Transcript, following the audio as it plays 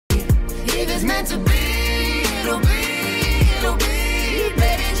it's meant to be, it'll be,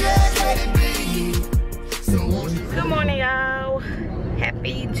 baby, just let it be. So won't you? Good morning, y'all.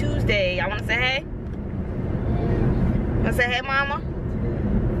 Happy Tuesday. Y'all wanna say hey? Wanna say hey, mama?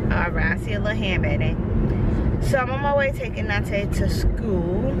 Alright, I see a little hand back there. So I'm on my way taking Nate to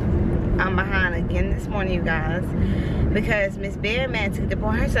school. I'm behind again this morning, you guys, because Miss Bearman took the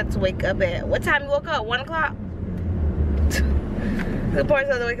Powershot to wake up at, what time you woke up? 1 o'clock? The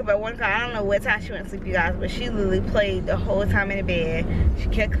Powershot to wake up at 1 o'clock. I don't know what time she went to sleep, you guys, but she literally played the whole time in the bed. She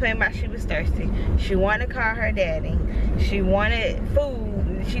kept complaining about she was thirsty. She wanted to call her daddy. She wanted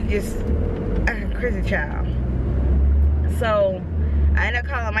food. She just a crazy child. So I ended up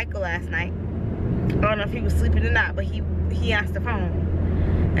calling Michael last night. I don't know if he was sleeping or not, but he answered the phone.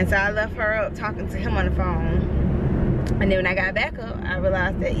 And so I left her up talking to him on the phone. And then when I got back up, I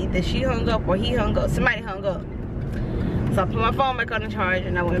realized that either she hung up or he hung up. Somebody hung up. So I put my phone back on the charger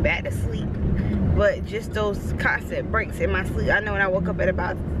and I went back to sleep. But just those constant breaks in my sleep. I know when I woke up at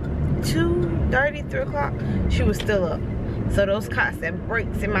about 2:30, 3 o'clock, she was still up. So those constant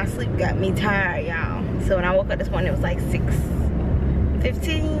breaks in my sleep got me tired, y'all. So when I woke up this morning, it was like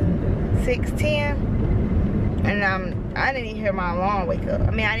 6:15, 6:10. And I didn't even hear my alarm wake up.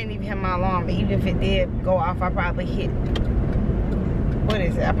 I mean, I didn't even hear my alarm, but even if it did go off, I probably hit, what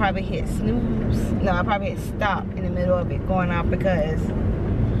is it? I probably hit snooze. No, I probably hit stop in the middle of it going off because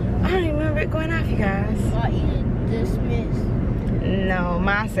I don't even remember it going off, you guys. Why you dismiss? No,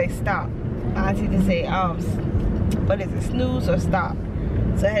 mine say stop. I need to say, what is it, snooze or stop?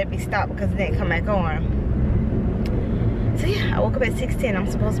 So it had to be stop because it didn't come back on. So yeah, I woke up at 6:10. I'm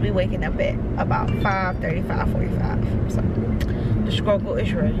supposed to be waking up at about 5:30, 5:45. So the struggle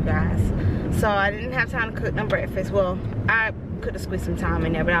is real, you guys. So I didn't have time to cook no breakfast. Well, I could have squeezed some time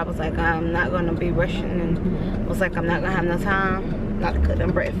in there, but I was like, I'm not gonna be rushing, and was like, I'm not gonna have no time not to cook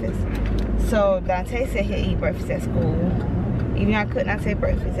them breakfast. So Dante said he'll eat breakfast at school. Even though I could not take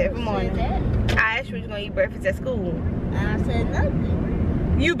breakfast every morning. I asked you was gonna eat breakfast at school. And I said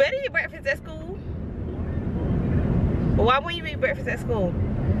nothing. You better eat breakfast at school. But why wouldn't you eat breakfast at school?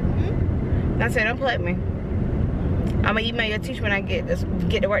 I said, don't play with me. I'm gonna email your teacher when I get to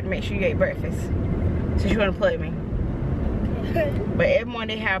work to make sure you ate breakfast. Since you wanna play with me. But every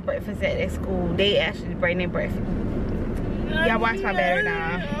morning they have breakfast at their school. They actually bring their breakfast. Y'all watch my battery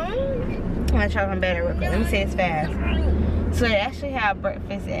now. I'm gonna charge my battery real quick. Let me say it's fast. So they actually have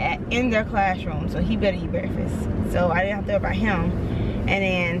breakfast in their classroom. So he better eat breakfast. So I didn't have to worry about him. And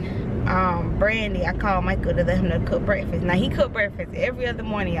then Brandy, I called Michael to let him know to cook breakfast. Now he cooked breakfast every other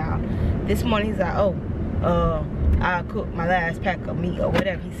morning, y'all. This morning he's like, I'll cook my last pack of meat or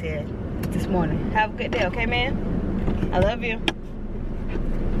whatever he said this morning. Have a good day, okay, man? I love you.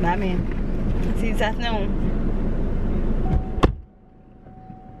 Bye, man. See you this afternoon.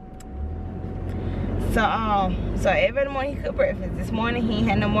 So every other morning he cooked breakfast. This morning he ain't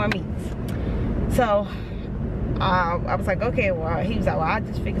had no more meats. So I was like, okay, well, he was like, well, I'll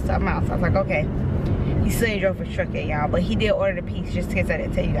just figure something out. So I was like, okay. He still ain't drove his truck yet, y'all, but he did order the piece just in case I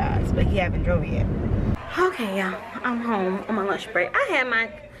didn't tell you guys, but he haven't drove yet. Okay, y'all, I'm home on my lunch break. I had my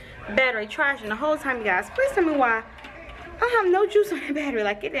battery charging the whole time, you guys. Please tell me why I have no juice on the battery.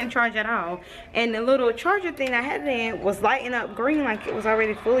 Like, it didn't charge at all. And the little charger thing I had it in was lighting up green like it was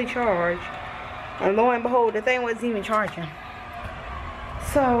already fully charged. And lo and behold, the thing wasn't even charging.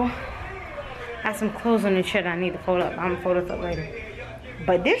 So I have some clothes on the chair that I need to fold up. I'm gonna fold it up later.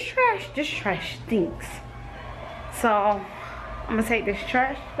 But this trash stinks. So I'm gonna take this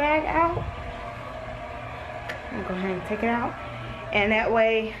trash bag out. I'm gonna go ahead and take it out. And that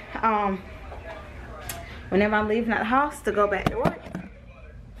way, whenever I'm leaving the house to go back to work, I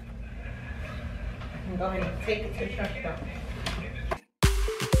can go ahead and take it to the trash dump.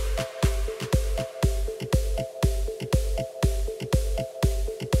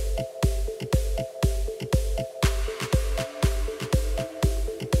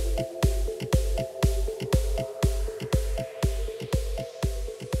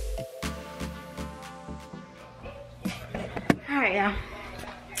 Alright, y'all.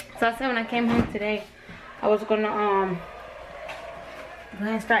 So I said when I came home today, I was gonna go ahead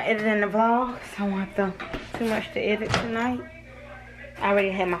and start editing the vlog. So I won't have too much to edit tonight. I already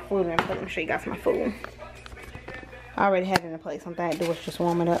had my food in place. Let me show you guys my food. I already had it in place. Something I had to do was just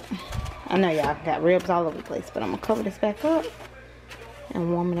warm it up. I know y'all got ribs all over the place, but I'm gonna cover this back up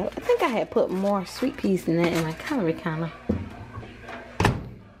and warm it up. I think I had put more sweet peas in that in my calorie counter.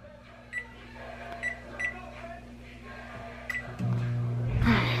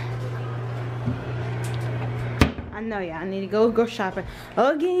 I know y'all need to go shopping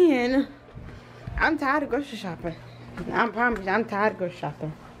again. I'm tired of grocery shopping. I promise you, I'm tired of grocery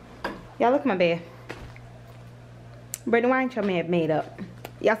shopping. Y'all look at my bed. Brittany, why ain't your man made up?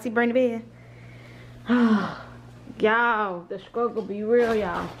 Y'all see Brittany bed? Y'all, the struggle be real,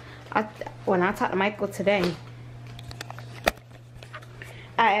 y'all. When I talked to Michael today,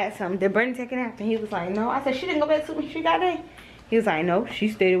 I asked him, did Brittany take a nap? And he was like, no. I said, she didn't go back to sleep when she got there. He was like, no, she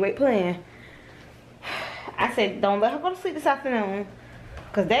stayed awake playing. I said, don't let her go to sleep this afternoon.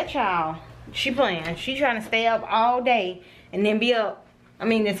 Because that child, she playing. She trying to stay up all day and then be up. I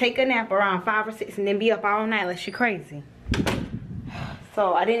mean, to take a nap around 5 or 6 and then be up all night like she crazy.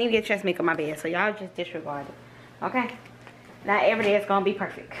 So, I didn't even get a chance to make up my bed. So, y'all just disregard it. Okay? Not every day is going to be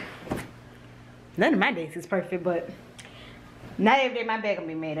perfect. None of my days is perfect, but not every day my bed going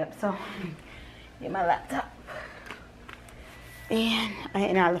to be made up. So, get my laptop.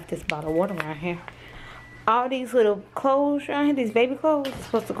 And I left this bottle of water around here. All these little clothes around here, these baby clothes, are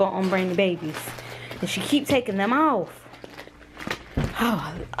supposed to go on Brandy babies. And she keep taking them off.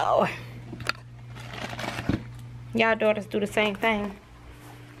 Oh, Lord. Y'all daughters do the same thing.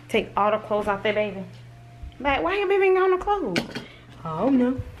 Take all the clothes off their baby. Like, why your baby ain't got no clothes? Oh,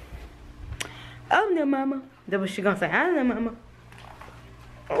 no. Oh, no, mama. That's what she gonna say. I don't know, mama.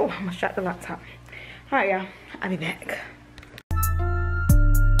 Oh, I'm gonna shut the laptop. All right, y'all. I'll be back.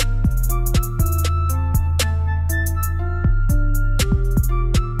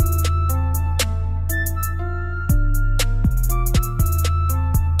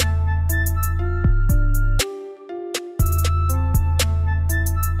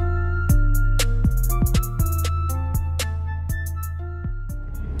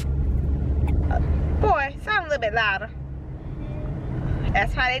 Bit louder.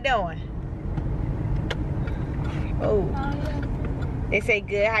 That's how they doing. Oh, they say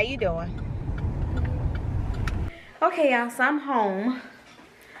good. How you doing? Okay, y'all. So I'm home.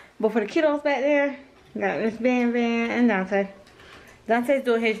 But for the kiddos back there, got Miss Van and Dante. Dante's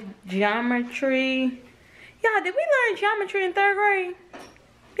doing his geometry. Y'all, did we learn geometry in 3rd grade?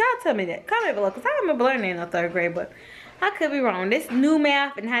 Y'all tell me that. Comment below, because I remember learning it in the 3rd grade, but I could be wrong. This new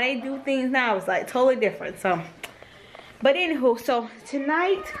math and how they do things now is like totally different. So, but anywho, so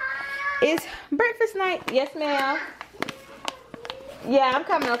tonight is breakfast night. Yes, ma'am. Yeah, I'm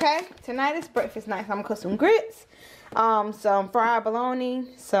coming, okay? Tonight is breakfast night. So I'm gonna cook some grits, some fried bologna,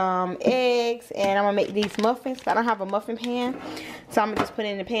 some eggs, and I'm gonna make these muffins. I don't have a muffin pan, so I'm gonna just put it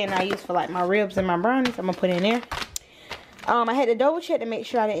in the pan I use for like my ribs and my brownies. I'm gonna put it in there. I had to double check to make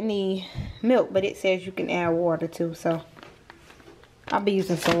sure I didn't need milk, but it says you can add water too, so I'll be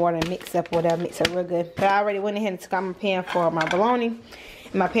using some water and mix up whatever, mix it real good. But I already went ahead and took out my pan for my bologna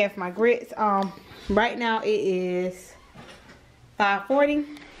and my pan for my grits. Right now it is 5:40.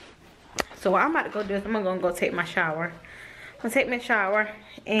 So what I'm about to go do is I'm gonna go take my shower. I'm gonna take my shower.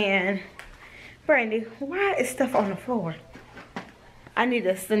 And Brandy, why is stuff on the floor? I need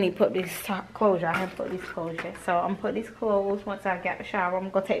to put these top clothes. I haven't put these clothes yet. So I'm gonna put these clothes once I got the shower. I'm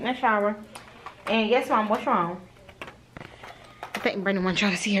gonna take my shower. And yes, Mom, what's wrong? I think Brandon want to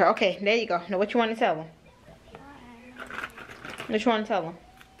try to see her. Okay, there you go. Now what you want to tell him? What you want to tell him?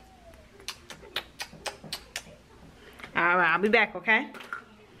 Alright, I'll be back, okay?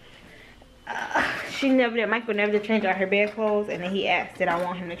 Michael never did change out her bed clothes, and then he asked that I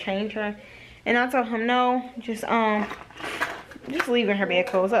want him to change her. And I told him no, just leaving her bed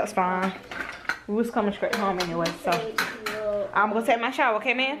clothes. That's fine. We was coming straight home anyway, so I'm gonna take my shower,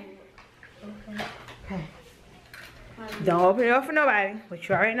 okay, man? Okay. Don't open it up for nobody, which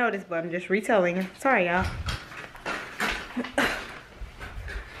you already know this, but I'm just retelling you. Sorry, y'all.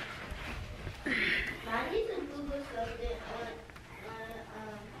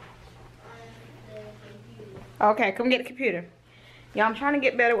 Okay, come get the computer. Y'all, I'm trying to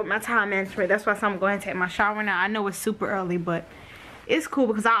get better with my time management. That's why I'm going to take my shower now. I know it's super early, but it's cool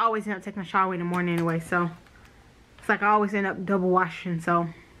because I always end up taking a shower in the morning anyway. So it's like I always end up double washing. So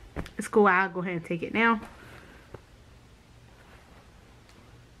it's cool. I'll go ahead and take it now.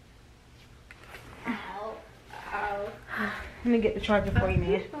 Let me get the charger for you,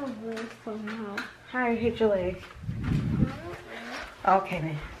 man. How you hit your leg? Okay,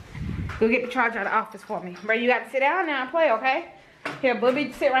 man. Go get the charger out of the office for me. Bro, you got to sit down now and play, okay? Here,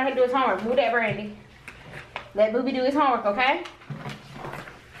 Booby, sit right here and do his homework. Move that, Brandy. Let Booby do his homework, okay?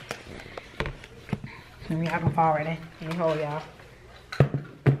 Y'all can fall right in. Let me hold y'all.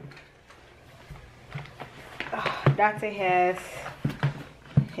 Dante has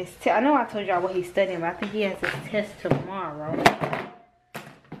his I know I told y'all what he's studying, but I think he has his test tomorrow.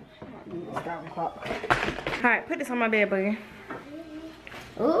 Alright, put this on my bed, Boogie.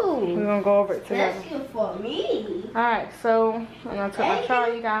 Ooh. We're gonna go over it together. That's good for me. Alright, so I'm gonna take my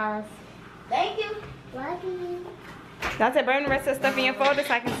shower, you guys. Thank you. Love you. Dante, bring the rest of the stuff in your folder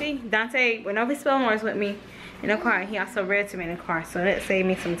so I can see. Dante went over his spelling words with me in the car. He also read to me in the car, so that saved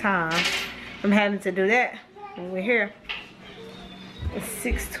me some time from having to do that when we're here. It's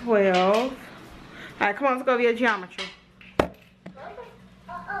 6:12. Alright, come on, let's go over your geometry.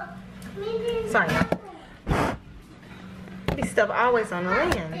 Sorry. This stuff always on the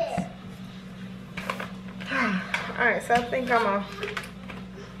lens. Alright, so I think I'm gonna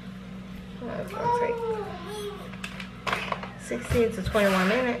take 16 to 21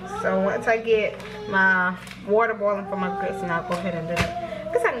 minutes. So once I get my water boiling for my grits, and I'll go ahead and do that.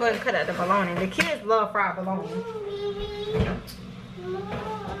 I guess I can go ahead and cut out the bologna. The kids love fried bologna.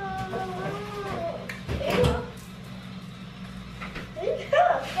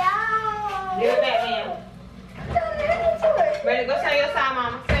 Give it back, man. Ready? Go stand your side,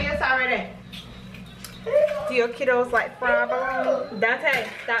 mama. Stand your side right there. Do your kiddos like fried bologna? Dante,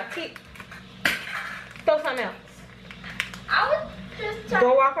 stop. Keep. Throw something else. I was just trying.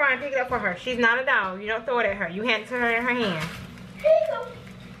 Go walk around and pick it up for her. She's not a dog. You don't throw it at her. You hand it to her in her hand. Here you go.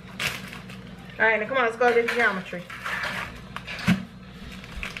 Alright, now come on. Let's go to the geometry.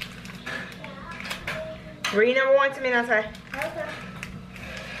 Read number 1 to me, Dante. Okay.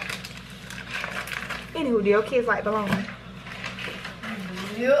 Anywho, do your kids like bologna?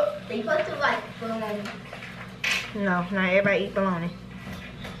 Yep. They put to like bologna. No, not everybody eat bologna.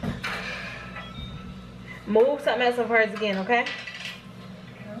 Move something else of hers again, okay?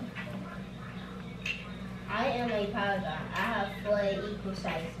 I am a powder. I have 4 equal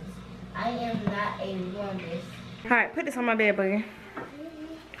sizes. I am not a rhombus. Alright, put this on my bed, boogie.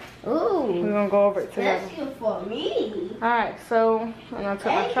 Ooh. We're gonna go over it together. That's good for me. Alright, so I'm gonna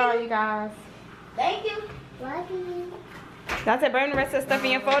take my chart, you guys. Thank you. Why do you? Dante, bring the rest of the stuff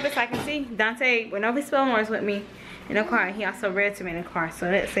in your folder so I can see. Dante went over his spelling words with me in the car. He also read to me in the car,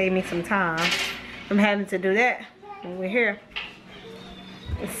 so that saved me some time from having to do that when we're here.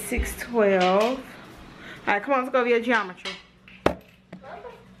 It's 6:12. Alright, come on, let's go over your geometry.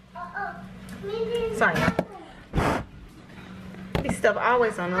 Sorry. This stuff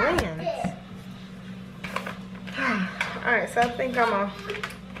always on the lens. Alright, so I think I'm gonna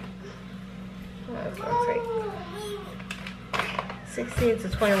take 16 to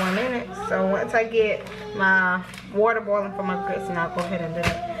 21 minutes. So once I get my water boiling for my grits, and I'll go ahead and do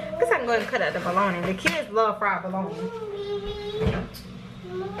that. I guess I can go ahead and cut out the bologna. The kids love fried bologna.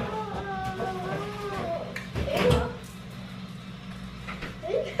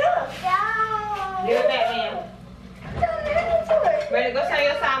 Give it back, man. Ready? Go stand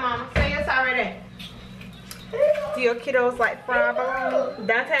your side, mama. Stand your side right there. Do your kiddos like fried bologna?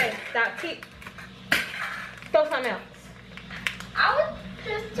 Dante, stop. Keep. Throw something else. I was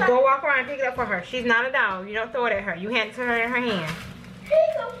just trying. Go walk around and pick it up for her. She's not a dog. You don't throw it at her. You hand it to her in her hand. Here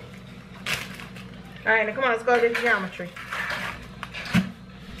you go. Alright, now come on, let's go to the geometry.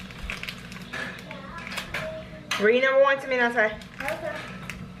 Read number 1 to me, Dante. Okay.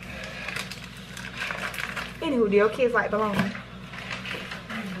 Anywho, do your kids like bologna?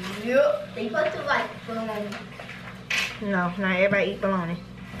 Yep. They put to like bologna. No, not everybody eat bologna.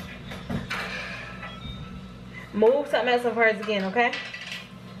 Move something else of hers again, okay?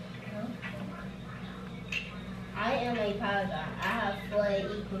 I am a powder. I have 4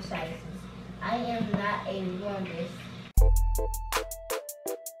 equal sizes. I am not a rhombus.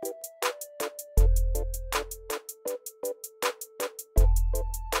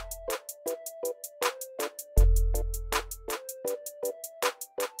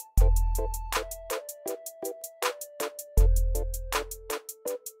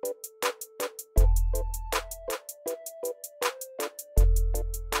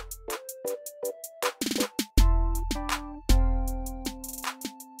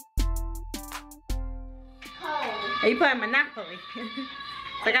 Are you playing Monopoly? So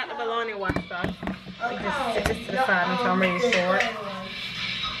I got the bologna washed off. Just sit this to the side until I'm ready to store it.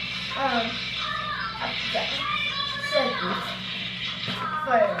 Second.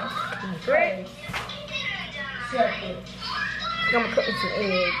 First. Great. Second. I'm gonna cook with some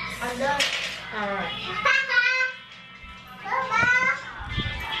eggs. I'm done. Alright.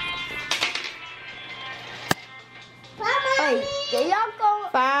 Hey, there y'all go.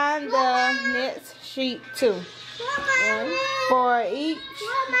 Find the next sheet 2. For each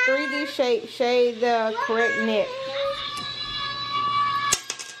 3D shape, shade the correct net.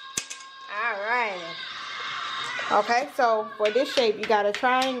 Alright. Okay, so for this shape, you got a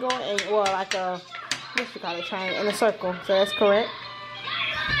triangle and, well, like a, I guess you call it a triangle, and a circle. So that's correct.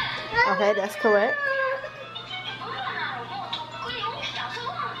 Okay, that's correct.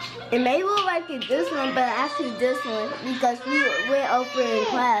 It may look like it's this one, but actually this one because we went over in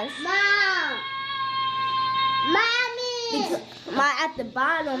class. Mom! Mommy! My at the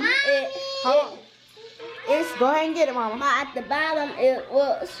bottom, Hold on. It's, go ahead and get it, Mama. my at the bottom, it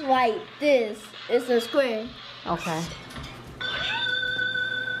looks like this. It's a square. Okay.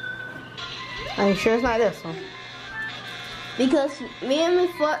 Are you sure it's not this one? Because me and my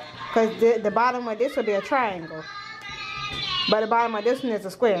foot. Because the bottom of this will be a triangle. But the bottom of this one is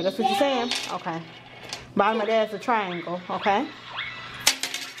a square. That's what you're saying? Okay. Bottom of that is a triangle. Okay.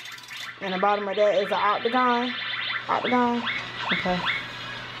 And the bottom of that is an octagon. Octagon. Okay.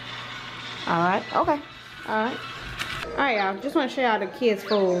 Alright. Okay. Alright. Alright, y'all. Just want to show y'all the kids'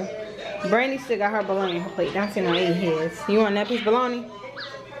 food. Brandy still got her bologna in her plate. Don't see no eat his. You want that piece of bologna?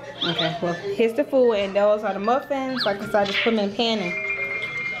 Okay. Well, here's the food. And those are the muffins. Like I said, I just put them in the pan and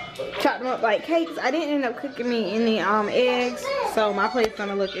chopped them up like cakes. I didn't end up cooking me any eggs. So my plate's going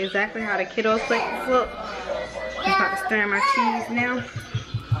to look exactly how the kiddos' plates look. I'm about to stir in my cheese now.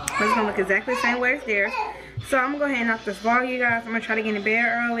 It's going to look exactly the same way as theirs. So I'm going to go ahead and knock this vlog, you guys. I'm going to try to get in bed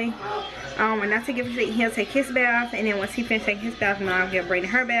early. When I take it, he'll take his bath. And then once he finishes taking his bath, then I'll give Brayden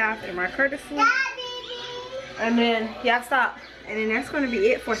her bath and rock her to sleep. And then, y'all stop. And then that's going to be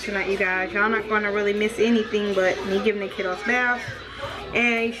it for tonight, you guys. Y'all not going to really miss anything but me giving the kiddos baths.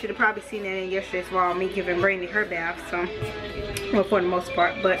 And you should have probably seen that in yesterday's vlog, me giving Brandy her bath. So, well, for the most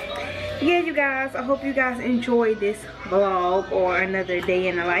part. But, yeah, you guys, I hope you guys enjoyed this vlog or another day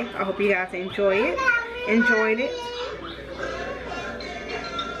in the life. I hope you guys enjoyed it.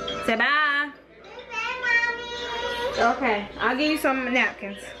 Say bye. Okay, I'll give you some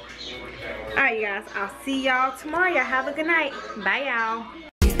napkins. Alright, you guys, I'll see y'all tomorrow. Y'all have a good night. Bye, y'all.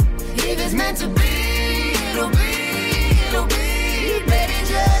 If it's meant to be, it'll be, it'll be. Baby,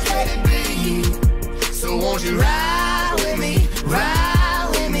 just let it be. So won't you ride?